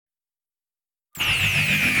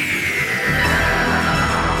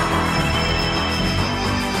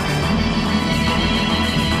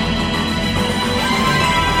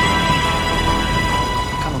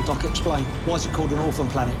Why is it called an orphan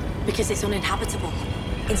planet? Because it's uninhabitable.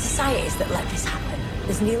 In societies that let this happen,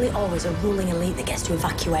 there's nearly always a ruling elite that gets to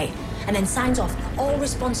evacuate and then signs off all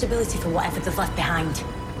responsibility for whatever they've left behind.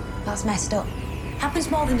 That's messed up.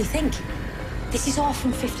 Happens more than you think. This is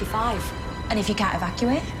Orphan 55. And if you can't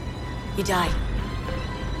evacuate? You die.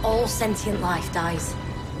 All sentient life dies.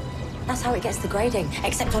 That's how it gets the grading.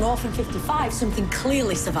 Except on Orphan 55, something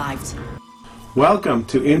clearly survived. Welcome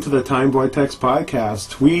to Into the Time Vortex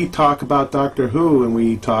podcast. We talk about Doctor Who, and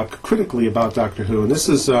we talk critically about Doctor Who. And this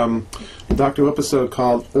is a Doctor Who episode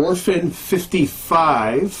called Orphan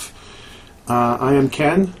 55. I am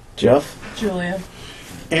Ken. Jeff. Julia.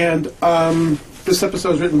 And this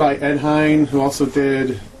episode is written by Ed Hine, who also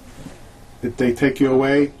did Did They Take You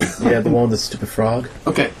Away? Yeah, the one with the stupid frog.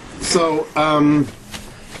 Okay, so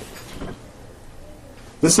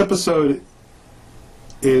this episode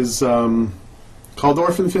is called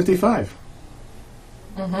Orphan 55.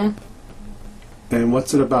 Mm-hmm. And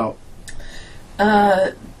what's it about?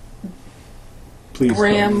 Please.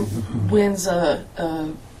 Graham wins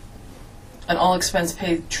an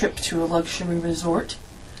all-expense-paid trip to a luxury resort.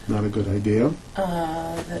 Not a good idea.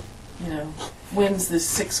 That, wins the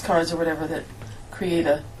 6 cards or whatever that create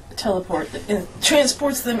a teleport that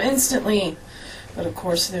transports them instantly. But of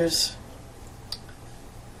course, there's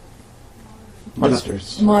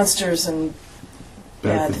monsters and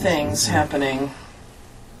bad things happening.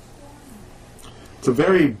 It's a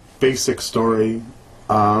very basic story.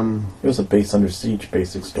 It was a base under siege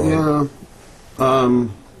basic story. Yeah.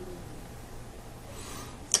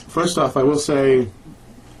 First off, I will say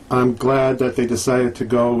I'm glad that they decided to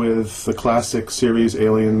go with the classic series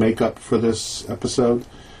Alien makeup for this episode.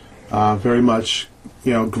 Very much,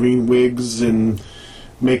 green wigs and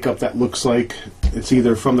makeup that looks like it's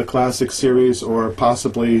either from the classic series or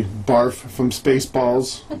possibly Barf from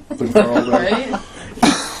Spaceballs. The girl Right?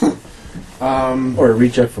 Or a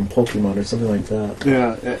reject from Pokemon or something like that.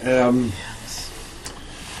 Yeah.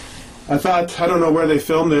 I don't know where they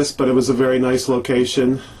filmed this, but it was a very nice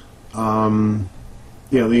location. The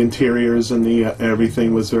interiors and the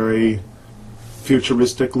everything was very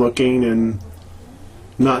futuristic looking and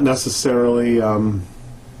not necessarily the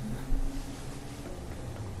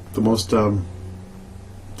most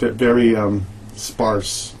very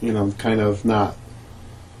sparse. Kind of not.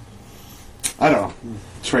 I don't know.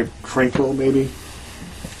 Tranquil, maybe.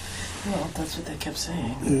 Well, that's what they kept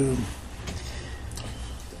saying.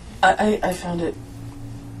 Yeah. I found the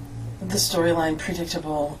storyline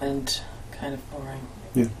predictable and kind of boring.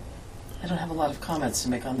 Yeah. I don't have a lot of comments to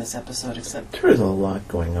make on this episode, except There is a lot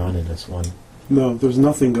going on in this one. No, there's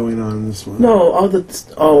nothing going on in this one. No, it's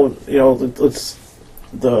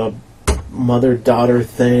the mother-daughter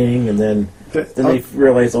thing, and then they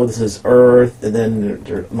realize, this is Earth, and then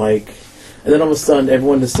they're like, and then all of a sudden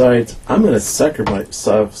everyone decides, I'm going to sacrifice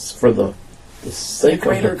myself for the sake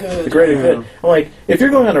greater of good. the greater Yeah. good. I'm like, if you're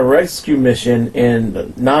going on a rescue mission in a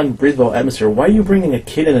non-breathable atmosphere, why are you bringing a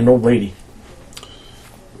kid and an old lady?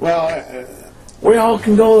 Well, We all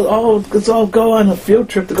can go. Let's all go on a field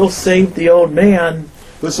trip to go save the old man.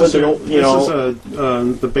 this But is they don't,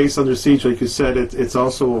 the Base Under Siege, like you said. It's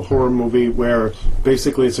also a horror movie where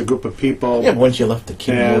basically it's a group of people. Yeah, once you left the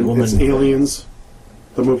kid and and old woman. it's Aliens.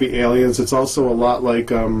 The movie Aliens. It's also a lot like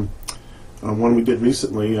one we did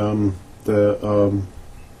recently, the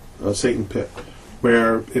Satan Pit,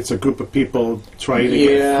 where it's a group of people trying to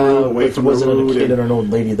get through away but from there the wasn't a road. kid and an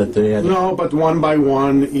old lady that they had. No, but one by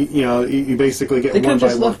one, you basically get They could one have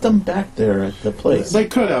just by one. left them back there at the place. They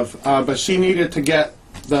could have, but she needed to get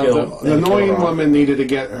the Kill annoying her off. woman needed to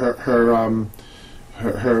get her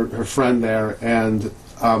friend there, and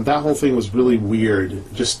that whole thing was really weird.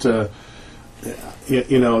 Just to,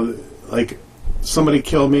 like somebody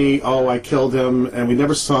killed me. Oh, I killed him, and we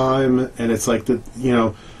never saw him. And it's like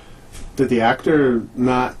did the actor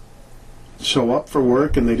not show up for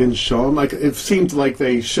work and they didn't show him? Like it seemed like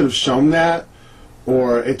they should have shown that.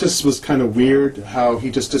 Or it just was kind of weird how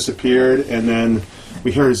he just disappeared, and then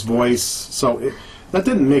we hear his voice. So that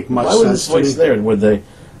didn't make much Why sense. was his voice there? Were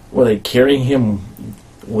they carrying him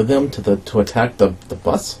with them to attack the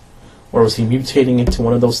bus, or was he mutating into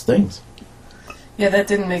one of those things? yeah, that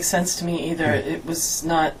didn't make sense to me either. It was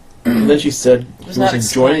not. And then she said he was not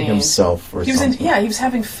enjoying explained. himself or He was something. he was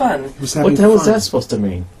having fun. He was What having the hell was fun. that supposed to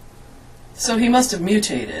mean? So he must have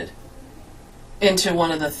mutated into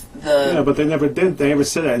one of the Yeah, but they never did. They never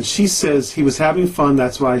said that. And she says he was having fun.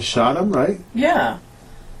 That's why I shot him, right? Yeah.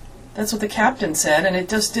 That's what the captain said, and it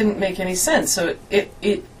just didn't make any sense. So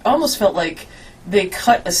it almost felt like they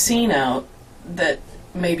cut a scene out that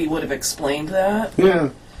maybe would have explained that. Yeah.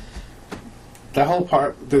 That whole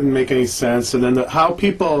part didn't make any sense. And then how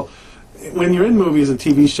people when you're in movies and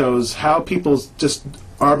TV shows, how people just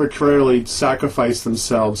arbitrarily sacrifice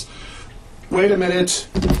themselves. Wait a minute,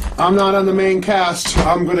 I'm not on the main cast,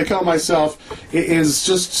 I'm going to kill myself. It is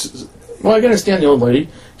just... Well, I can understand the old lady.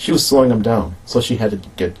 She was slowing him down, so she had to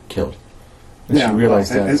get killed. And she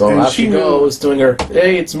realized that. So out she goes, doing her,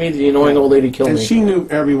 hey, it's me, the annoying old lady killed me. And she knew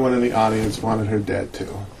everyone in the audience wanted her dead,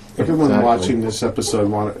 too. Everyone watching this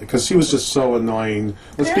episode wanted... Because she was just so annoying.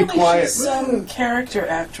 Let's be quiet. She's some character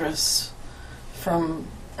actress from,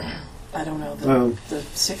 I don't know, the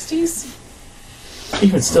 60s?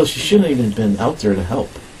 Even still, she shouldn't have even been out there to help.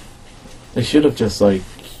 They should have just, like,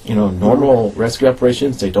 normal rescue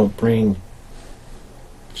operations, they don't bring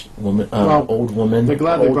old women. They're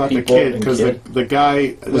glad they brought the kid, because the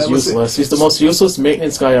guy was useless. He's the most useless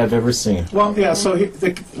maintenance guy I've ever seen. Well, yeah, so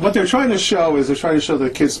what they're trying to show is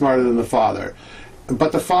the kid's smarter than the father.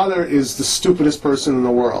 But the father is the stupidest person in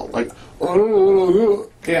the world. Like,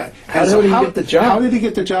 yeah. How did he get the job? How did he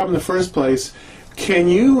get the job in the first place? Can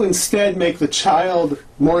you instead make the child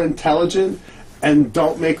more intelligent and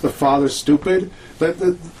don't make the father stupid?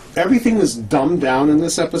 Everything is dumbed down in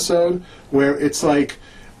this episode, where it's like,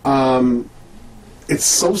 it's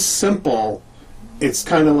so simple. It's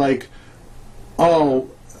kind of like,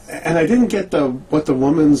 and I didn't get what the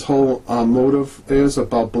woman's whole motive is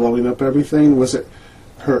about blowing up everything. Was it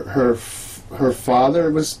her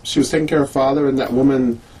father? She was taking care of her father, and that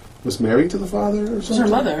woman was married to the father or something? It was her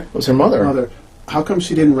mother. It was her mother. How come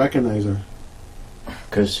she didn't recognize her?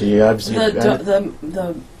 Because she obviously...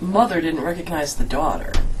 The mother didn't recognize the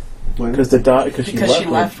daughter. Because she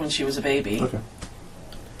left when she was a baby. Okay.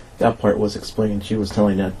 That part was explained. She was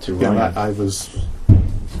telling that to Ryan. Yeah, I was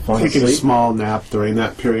taking a small nap during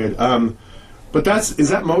that period. But is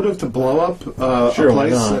that motive to blow up a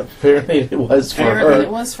place? Not. Apparently it was for her. It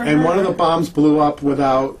was for her. And one of the bombs blew up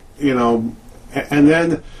without, and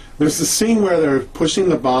then there's the scene where they're pushing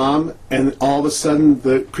the bomb, and all of a sudden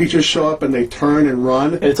the creatures show up and they turn and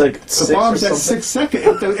run. And it's like the bomb's at 6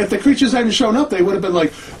 seconds. If the creatures hadn't shown up, they would have been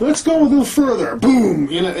like, let's go a little further. Boom!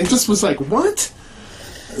 It just was like, what?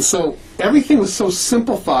 So everything was so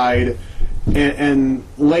simplified and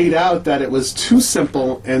laid out that it was too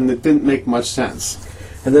simple and it didn't make much sense.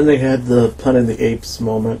 And then they had the Planet of the Apes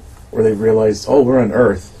moment where they realized, we're on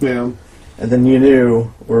Earth. Yeah. And then you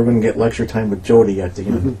knew we were going to get lecture time with Jodie at the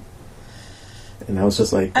end. Mm-hmm. And I was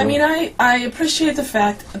just like... I mean, I appreciate the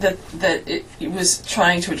fact that it was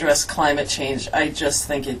trying to address climate change. I just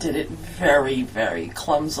think it did it very, very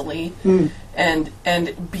clumsily and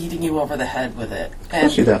beating you over the head with it.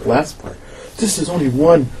 Especially that last part. This is only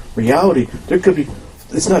one reality. There could be...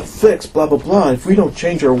 It's not fixed, blah, blah, blah. If we don't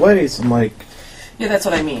change our ways, I'm like... Yeah, that's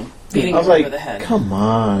what I mean. Beating you over the head. Come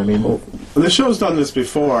on. I mean... The show's done this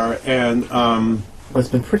before, and... it's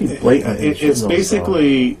been pretty blatant. It's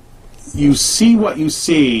basically... You see what you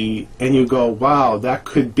see, and you go, wow, that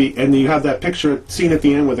could be... And you have that picture scene at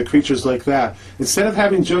the end with the creatures like that. Instead of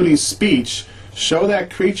having Jodie's speech, show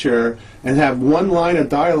that creature and have one line of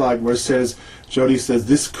dialogue where it says, Jodie says,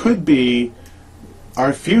 this could be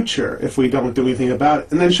our future if we don't do anything about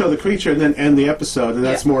it. And then show the creature and then end the episode, and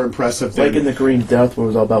that's more impressive than... Like in The Green Death, where it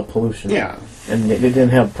was all about pollution. Yeah. And they didn't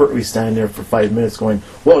have Pertwee standing there for 5 minutes going,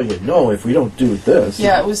 well, if we don't do this...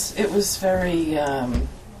 Yeah, it was very...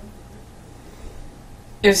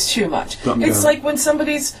 It was too much. It's like when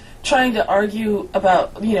somebody's trying to argue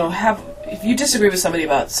about, if you disagree with somebody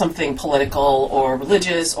about something political or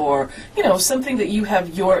religious or, something that you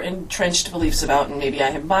have your entrenched beliefs about and maybe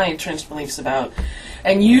I have my entrenched beliefs about,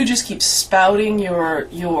 and you just keep spouting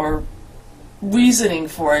your reasoning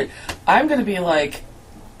for it, I'm going to be like,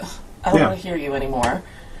 I don't want to hear you anymore.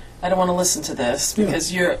 I don't want to listen to this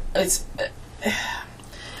because it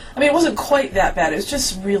wasn't quite that bad. It was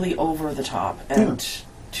just really over the top and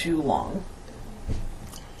too long.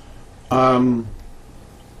 I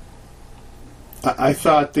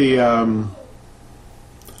thought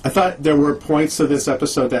I thought there were points of this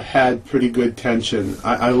episode that had pretty good tension.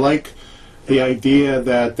 I like the idea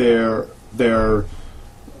that their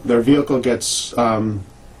vehicle gets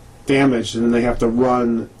damaged and then they have to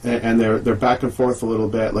run and they're back and forth a little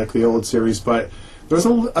bit like the old series. But there's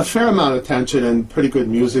a fair amount of tension and pretty good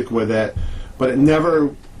music with it. But it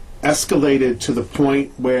never escalated to the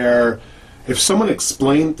point where if someone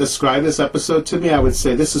described this episode to me, I would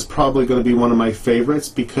say this is probably going to be one of my favorites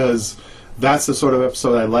because that's the sort of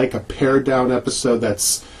episode I like, a pared down episode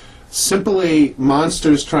that's simply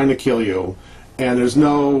monsters trying to kill you. And there's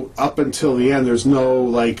no, up until the end, there's no,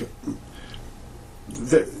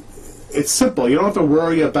 it's simple. You don't have to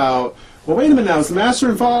worry about, well, wait a minute now, is the master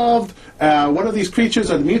involved? What are these creatures?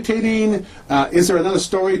 Are they mutating? Is there another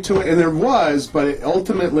story to it? And there was, but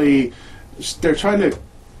ultimately, they're trying to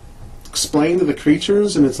explain to the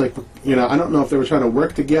creatures, and it's like, I don't know if they were trying to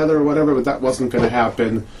work together or whatever, but that wasn't going to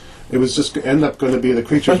happen. It was just end up going to be the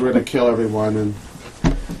creatures were going to kill everyone, and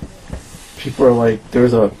people are like,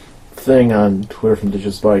 there's a thing on Twitter from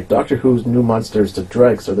Digital Spy, Doctor Who's new monsters, the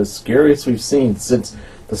Dregs, are the scariest we've seen since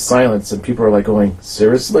the Silence, and people are like going,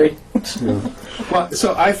 seriously? Yeah. Well,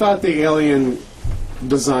 so I thought the alien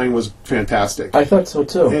design was fantastic. I thought so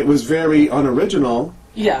too. It was very unoriginal.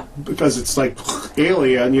 Yeah. Because it's like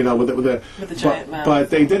alien, with the giant mouth. But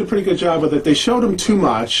they did a pretty good job with it. They showed them too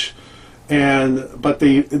much, but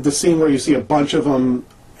the scene where you see a bunch of them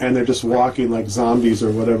and they're just walking like zombies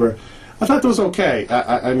or whatever, I thought that was okay.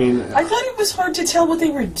 I mean, I thought it was hard to tell what they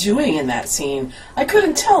were doing in that scene. I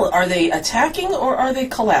couldn't tell. Are they attacking or are they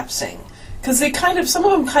collapsing? Because some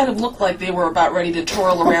of them kind of looked like they were about ready to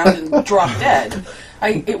twirl around and drop dead.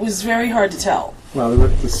 It was very hard to tell. Well, the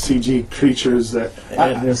CG creatures that...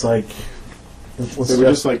 And it's like... They were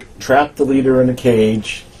just like... Trap the leader in a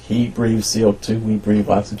cage, he breathes CO2, we breathe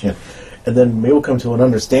oxygen. And then maybe we'll come to an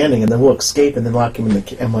understanding, and then we'll escape, and then lock him in the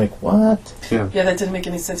cage. I'm like, what? Yeah, that didn't make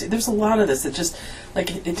any sense. There's a lot of this that just...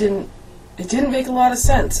 it didn't make a lot of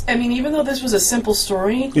sense. I mean, even though this was a simple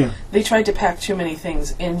story, they tried to pack too many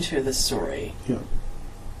things into the story. Yeah.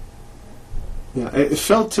 Yeah, it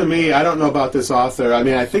felt to me, I don't know about this author, I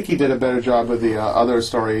mean, I think he did a better job with the other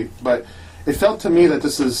story, but it felt to me that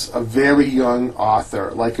this is a very young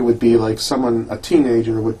author. Like it would be like a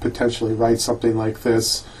teenager would potentially write something like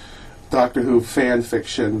this, Doctor Who fan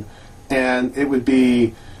fiction, and it would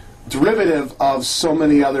be derivative of so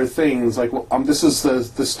many other things. Like, this is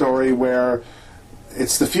the story where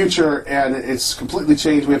it's the future and it's completely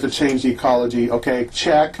changed. We have to change the ecology. Okay,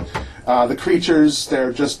 check. The creatures,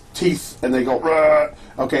 they're just teeth and they go, "Rah!"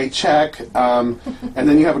 Okay, check. And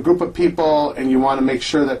then you have a group of people and you want to make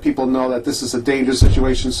sure that people know that this is a dangerous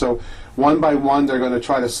situation. So one by one, they're going to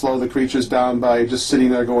try to slow the creatures down by just sitting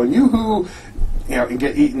there going, yoo-hoo, and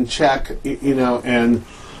get eaten, check, and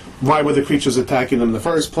why were the creatures attacking them in the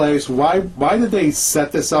first place? Why did they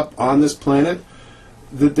set this up on this planet?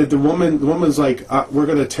 The woman's like, we're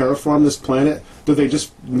going to terraform this planet. Do they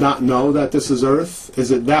just not know that this is Earth? Is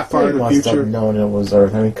it that far in the future? They must have known it was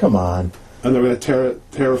Earth. I mean, come on. And they're going to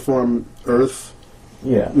terraform Earth?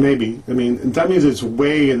 Yeah. Maybe. I mean, that means it's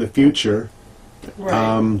way in the future.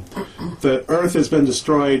 Right. The Earth has been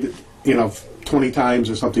destroyed, 20 times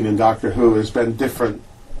or something in Doctor Who. There's been different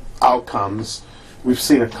outcomes. We've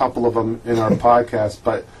seen a couple of them in our podcast,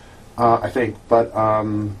 but I think. But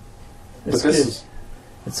this is...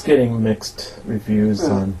 It's getting mixed reviews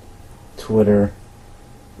on Twitter.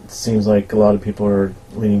 It seems like a lot of people are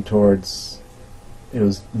leaning towards it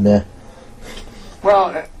was meh.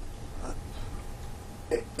 Well,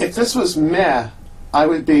 if this was meh, I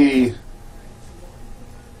would be...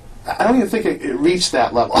 I don't even think it reached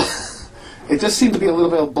that level. It just seemed to be a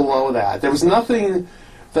little bit below that. There was nothing...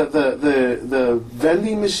 The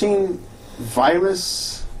vending machine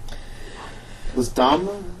virus was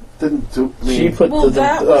dumb. Didn't do. She put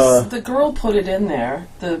the girl put it in there.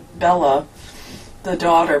 The Bella, the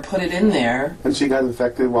daughter, put it in there. And she got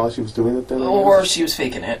infected while she was doing it. Then, or she was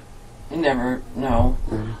faking it. You never know.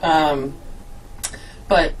 Mm.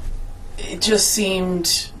 But it just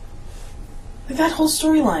seemed that whole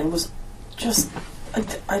storyline was just.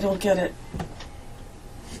 I don't get it.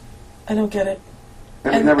 I don't get it.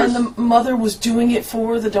 And the mother was doing it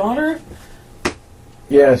for the daughter?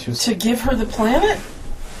 Yeah, she was... To give her the planet?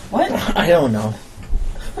 What? I don't know.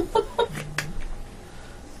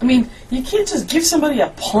 I mean, you can't just give somebody a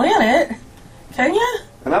planet, can you?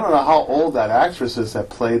 And I don't know how old that actress is that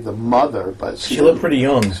played the mother, but she looked pretty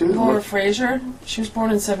young. Laura Fraser. She was born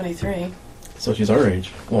in 1973. So she's our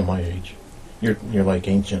age. Well, my age. You're like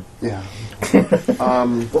ancient. Yeah.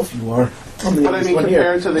 Both you are. But I mean,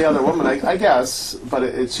 compared to the other woman, I guess, but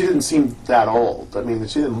she didn't seem that old. I mean,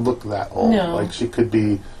 she didn't look that old. No. Like she could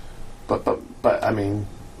be, but I mean,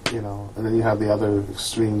 and then you have the other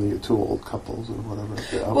extremely too old couples or whatever.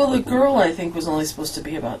 Well, the girl I think was only supposed to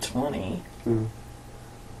be about 20. Mm.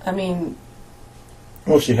 I mean.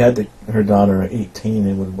 Well, she had her daughter at 18.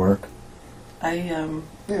 It would work. Yeah,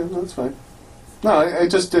 that's fine. No, I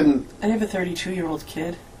just didn't. I have a 32-year-old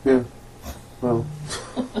kid. Yeah. Well.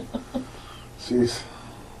 Jeez.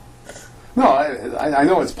 No, I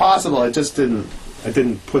know it's possible. I just didn't. I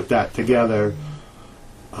didn't put that together.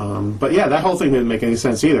 But yeah, that whole thing didn't make any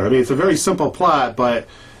sense either. I mean, it's a very simple plot, but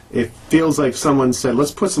it feels like someone said,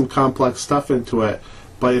 "Let's put some complex stuff into it."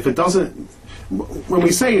 But if it doesn't, when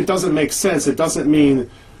we say it doesn't make sense, it doesn't mean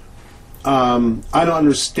I don't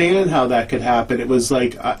understand how that could happen. It was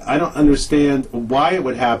like I don't understand why it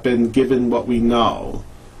would happen given what we know.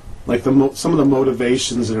 like some of the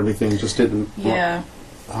motivations and everything just didn't. Yeah.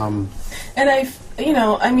 And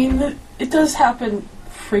it does happen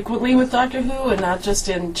frequently with Doctor Who, and not just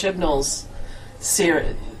in Chibnall's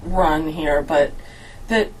run here, but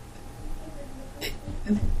that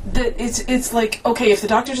it's like, okay, if the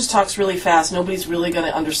Doctor just talks really fast, nobody's really going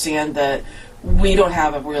to understand that we don't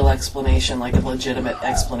have a real explanation, like a legitimate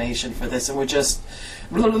explanation for this, and we're just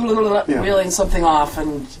reeling something off,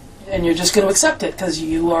 and you're just going to accept it because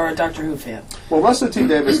you are a Doctor Who fan. Well, Russell T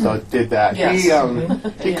Davies did that.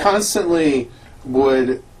 Yes. He constantly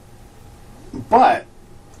would, but,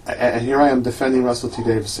 and here I am defending Russell T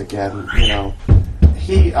Davies again.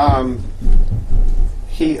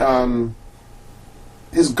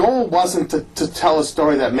 His goal wasn't to tell a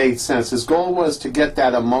story that made sense. His goal was to get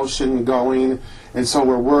that emotion going, and so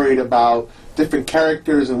we're worried about different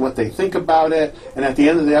characters and what they think about it. And at the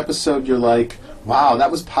end of the episode, you're like, wow,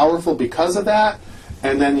 that was powerful because of that.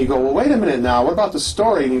 And then you go, well, wait a minute now, what about the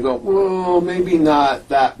story? And you go, well, maybe not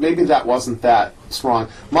that, maybe that wasn't that strong.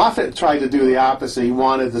 Moffat tried to do the opposite. He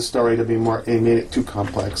wanted the story to be more, he made it too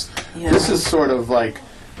complex. Yeah. This is sort of like,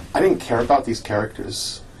 I didn't care about these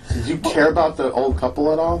characters. Did you care about the old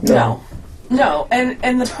couple at all? No.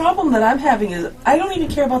 And the problem that I'm having is I don't even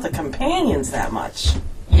care about the companions that much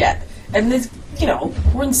yet. And this,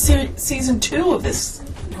 we're in season 2 of this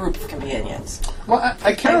group of companions. Well,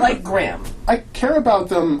 I like Graham. I care about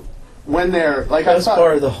them when they're like. That was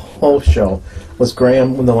part of the whole show. Was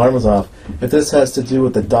Graham when the alarm was off? If this has to do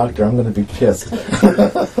with the Doctor, I'm going to be pissed.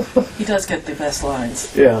 He does get the best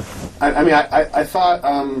lines. Yeah. I thought.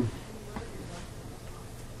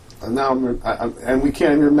 Now and we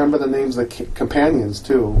can't even remember the names of the companions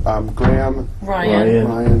too. Graham,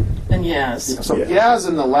 Ryan, and Yaz. So Yaz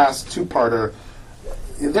in the last 2-parter,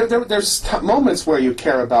 there's moments where you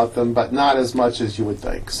care about them, but not as much as you would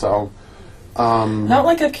think. So, not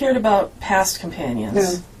like I've cared about past companions.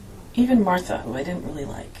 Yeah. Even Martha, who I didn't really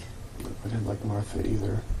like. I didn't like Martha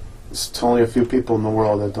either. There's only a few people in the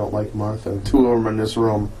world that don't like Martha, and 2 of them in this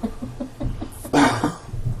room.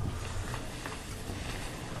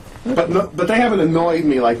 But they haven't annoyed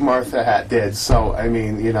me like Martha did. So I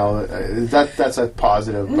mean, that's a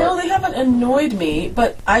positive. No, they haven't annoyed me,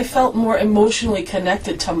 but I felt more emotionally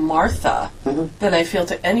connected to Martha than I feel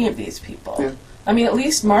to any of these people. Yeah. I mean, at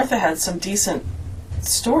least Martha had some decent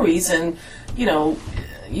stories, and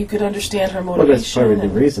you could understand her motivation. Well, that's probably the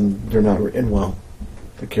reason they're not written well.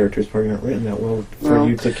 The characters probably not written that well for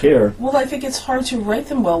you to care. Well, I think it's hard to write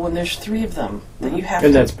them well when there's 3 of them that you have.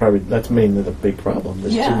 And that's mainly the big problem.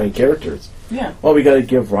 There's too many characters. Yeah. Well, we got to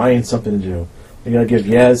give Ryan something to do. We got to give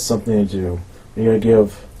Yaz something to do. We got to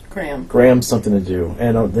give Graham something to do.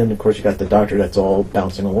 And then of course you got the Doctor that's all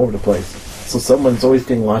bouncing all over the place. So someone's always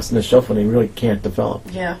getting lost in the shuffle and they really can't develop.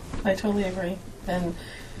 Yeah, I totally agree. And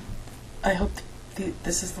I hope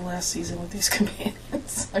this is the last season with these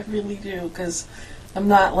companions. I really do, because I'm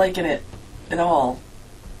not liking it at all.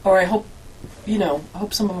 Or I hope, I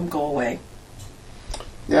hope some of them go away.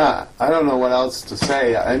 Yeah, I don't know what else to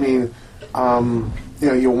say. I mean,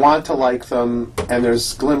 you want to like them, and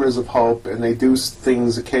there's glimmers of hope, and they do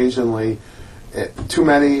things occasionally. Too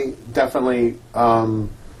many definitely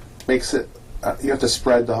makes it. You have to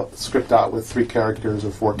spread the script out with 3 characters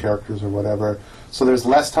or 4 characters or whatever. So there's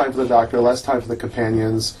less time for the Doctor, less time for the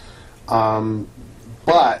companions.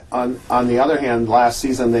 But on the other hand, last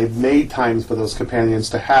season they made times for those companions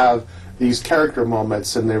to have these character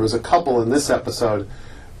moments, and there was a couple in this episode,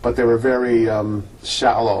 but they were very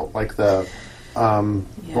shallow, like the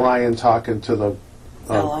Brian talking to the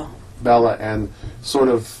Bella, and sort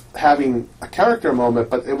of having a character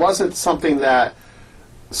moment, but it wasn't something that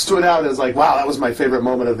stood out as like, wow, that was my favorite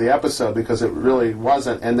moment of the episode, because it really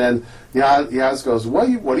wasn't. And then Yaz goes, what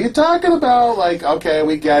are you talking about? Like, okay,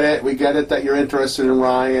 we get it that you're interested in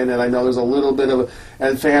Ryan, and I know there's a little bit of,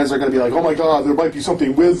 and fans are going to be like, oh my God, there might be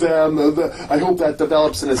something with them. I hope that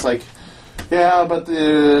develops. And it's like, yeah, but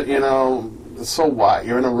so what?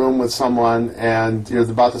 You're in a room with someone, and you're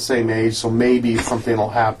about the same age, so maybe something will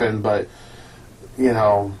happen, but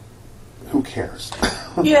who cares?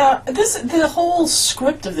 Yeah, the whole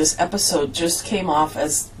script of this episode just came off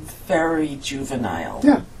as very juvenile.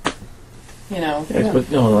 Yeah. But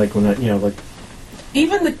like when like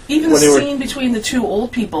even the scene between the 2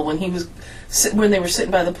 old people when they were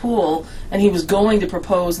sitting by the pool and he was going to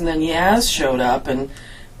propose, and then Yaz showed up and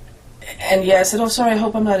Yaz said, "Oh, sorry, I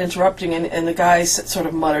hope I'm not interrupting," and the guy sort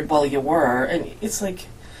of muttered, "Well, you were," and it's like.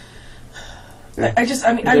 Yeah.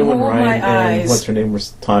 I rolled my eyes. What's her name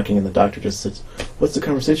was talking, and the Doctor just says, "What's the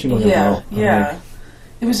conversation going about?" Yeah.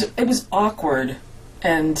 It was awkward,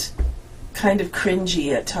 and kind of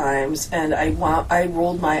cringy at times, and I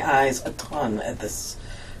rolled my eyes a ton at this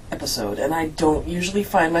episode, and I don't usually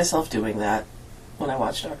find myself doing that when I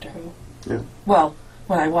watch Doctor Who. Yeah. Well,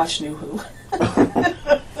 when I watch New Who.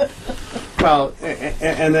 Well,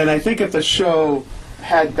 and then I think if the show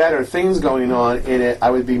had better things going on in it, I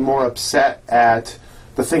would be more upset at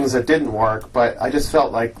the things that didn't work, but I just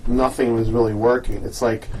felt like nothing was really working. It's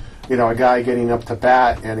like, you know, a guy getting up to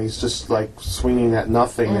bat and he's just like swinging at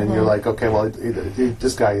nothing, and you're like, okay, well,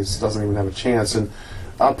 this guy doesn't even have a chance. And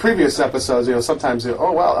previous episodes, you know, sometimes,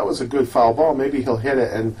 oh, wow, that was a good foul ball, maybe he'll hit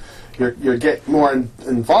it, and you're get more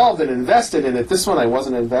involved and invested in it. This one, I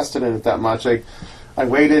wasn't invested in it that much. I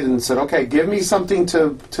waited and said, okay, give me something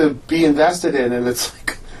to be invested in, and it's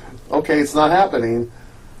like, okay, it's not happening.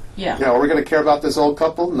 Yeah. You know, are we going to care about this old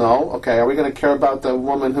couple? No. Okay, are we going to care about the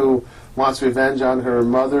woman who wants revenge on her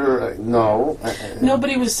mother? No.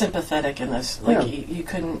 Nobody was sympathetic in this. Like, Yeah. you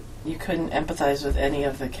couldn't empathize with any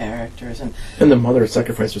of the characters, and the mother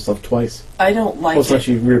sacrificed herself twice. I don't like Plus, it.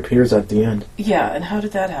 she reappears at the end. Yeah, and how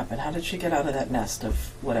did that happen? How did she get out of that nest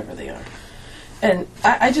of whatever they are? And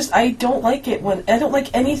I don't like it when I don't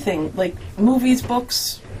like anything like movies,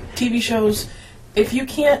 books, TV shows. If you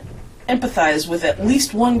can't empathize with at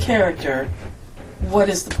least one character, what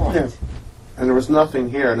is the point? Yeah. And there was nothing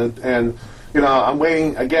here, and you know, I'm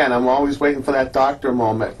waiting again. I'm always waiting for that doctor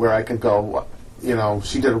moment where I can go, you know,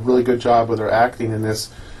 she did a really good job with her acting in this,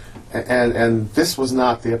 and this was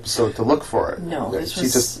not the episode to look for it. No, she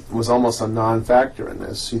just was almost a non-factor in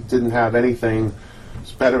this. She didn't have anything. It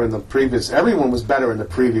was better in the previous. Everyone was better in the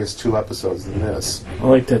previous 2 episodes than this. I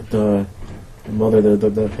like that the mother,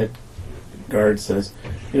 the head guard says,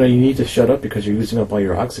 you know, you need to shut up because you're using up all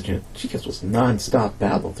your oxygen. She just was non-stop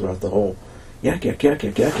babble throughout the whole yak, yak, yak,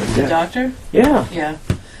 yak, yak, yak. The doctor? Yeah. Yeah.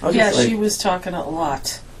 I was Yeah, just like, she was talking a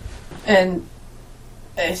lot. And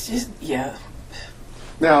it's just, yeah.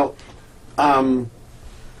 Now, I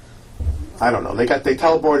don't know. They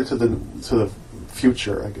teleported to the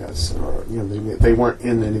future, I guess, or you know, they weren't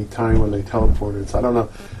in any time when they teleported. So I don't know.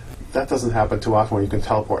 That doesn't happen too often where you can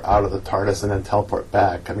teleport out of the TARDIS and then teleport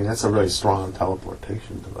back. I mean, that's a really strong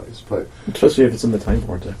teleportation device. But especially if it's in the time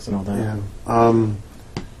vortex and all that. yeah,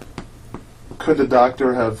 could the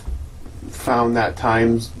Doctor have found that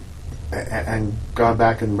time and gone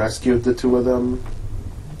back and rescued the 2 of them?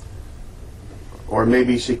 Or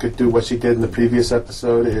maybe she could do what she did in the previous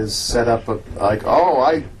episode: is set up I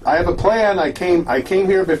have a plan. I came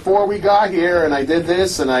here before we got here, and I did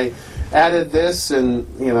this, and I added this, and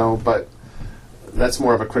you know. But that's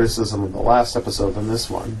more of a criticism of the last episode than this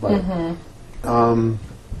one. But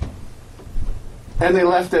and they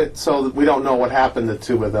left it so that we don't know what happened to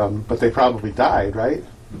 2 of them, but they probably died, right?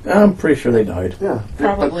 I'm pretty sure they died. Yeah,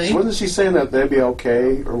 Probably. But wasn't she saying that they'd be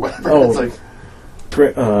okay or whatever? Oh, it's like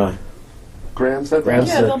Graham said that? Graham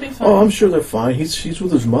Yeah, said, they'll be fine. oh, I'm sure they're fine. He's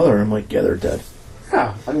with his mother. I'm like, yeah, they're dead.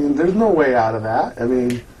 Yeah, I mean, there's no way out of that. I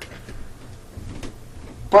mean,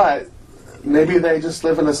 but maybe they just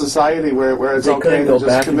live in a society where it's They okay couldn't to go just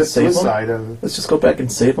back and commit save 'em? suicide. Let's just go back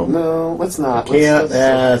and save them. No, let's not.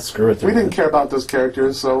 Can't. Screw it. We didn't care about those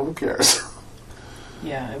characters, so who cares?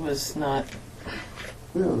 Yeah, it was not.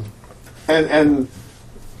 Yeah. And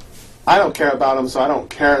I don't care about them, so I don't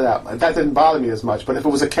care that didn't bother me as much. But if it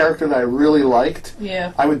was a character that I really liked,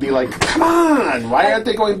 Yeah. I would be like, come on, why aren't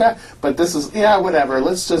they going back? But this is, whatever,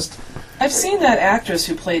 let's just... I've seen that actress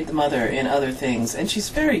who played the mother in other things, and she's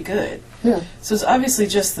very good. Yeah. So it's obviously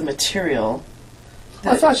just the material.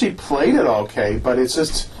 I thought she played it okay, but it's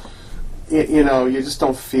just, you know, you just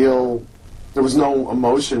don't feel... There was no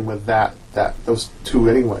emotion with those 2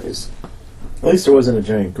 anyways. At least there wasn't a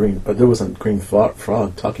giant green, but there wasn't a green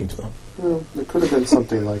frog talking to them. Well, it could have been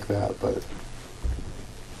something like that, but...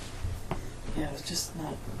 Yeah, it was just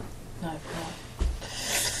not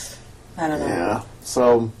I don't know. Yeah,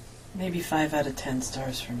 so... Maybe 5 out of 10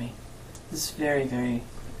 stars for me. This is very, very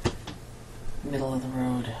middle of the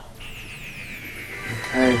road.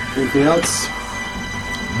 Okay, anything else?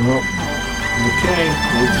 Well, Okay,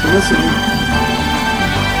 thanks for listening.